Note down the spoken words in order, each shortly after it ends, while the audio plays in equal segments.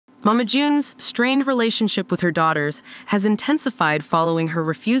Mama June's strained relationship with her daughters has intensified following her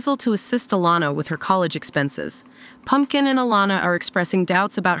refusal to assist Alana with her college expenses. Pumpkin and Alana are expressing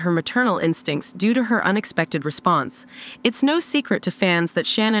doubts about her maternal instincts due to her unexpected response. It's no secret to fans that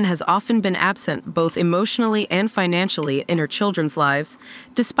Shannon has often been absent both emotionally and financially in her children's lives.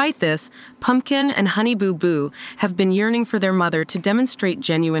 Despite this, Pumpkin and Honey Boo Boo have been yearning for their mother to demonstrate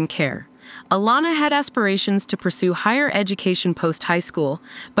genuine care. Alana had aspirations to pursue higher education post-high school,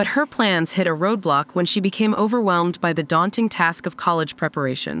 but her plans hit a roadblock when she became overwhelmed by the daunting task of college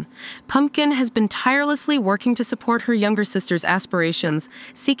preparation. Pumpkin has been tirelessly working to support her younger sister's aspirations,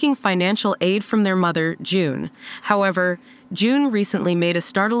 seeking financial aid from their mother, June. However, June recently made a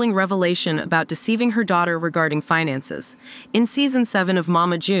startling revelation about deceiving her daughter regarding finances. In Season 7 of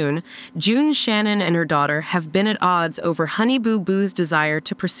Mama June, Shannon and her daughter have been at odds over Honey Boo Boo's desire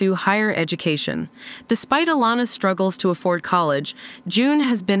to pursue higher education. Despite Alana's struggles to afford college, June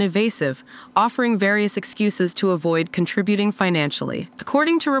has been evasive, offering various excuses to avoid contributing financially.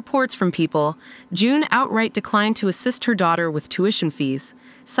 According to reports from People, June outright declined to assist her daughter with tuition fees.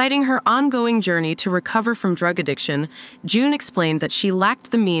 Citing her ongoing journey to recover from drug addiction, June explained that she lacked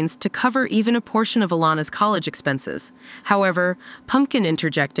the means to cover even a portion of Alana's college expenses. However, Pumpkin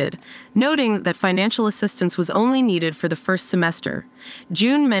interjected, noting that financial assistance was only needed for the first semester.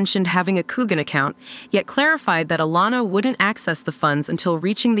 June mentioned having a Coogan account, yet clarified that Alana wouldn't access the funds until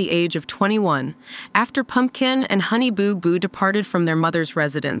reaching the age of 21. After Pumpkin and Honey Boo Boo departed from their mother's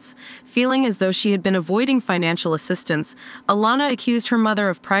residence, feeling as though she had been avoiding financial assistance, Alana accused her mother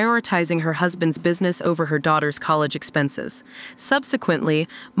of prioritizing her husband's business over her daughter's college expenses. Subsequently,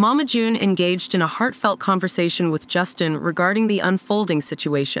 Mama June engaged in a heartfelt conversation with Justin regarding the unfolding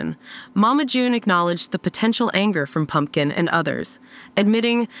situation. Mama June acknowledged the potential anger from Pumpkin and others,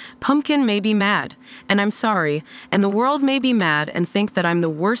 admitting, "Pumpkin may be mad, and I'm sorry, and the world may be mad and think that I'm the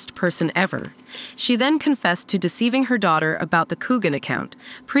worst person ever." She then confessed to deceiving her daughter about the Coogan account,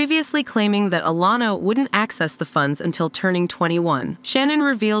 previously claiming that Alana wouldn't access the funds until turning 21. Shannon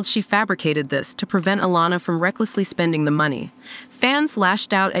revealed she fabricated this to prevent Alana from recklessly spending the money. Fans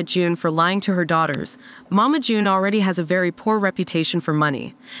lashed out at June for lying to her daughters. Mama June already has a very poor reputation for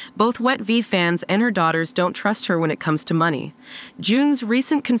money. Both Wet V fans and her daughters don't trust her when it comes to money. June's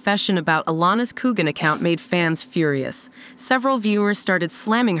recent confession about Alana's Coogan account made fans furious. Several viewers started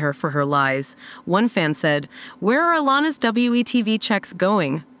slamming her for her lies. One fan said, "Where are Alana's WETV checks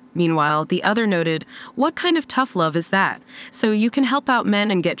going?" Meanwhile, the other noted, "What kind of tough love is that? So you can help out men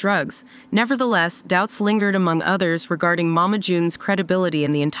and get drugs." Nevertheless, doubts lingered among others regarding Mama June's credibility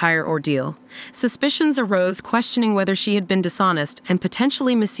in the entire ordeal. Suspicions arose questioning whether she had been dishonest and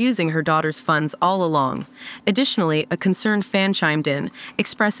potentially misusing her daughter's funds all along. Additionally, a concerned fan chimed in,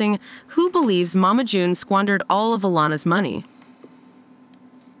 expressing, "Who believes Mama June squandered all of Alana's money?"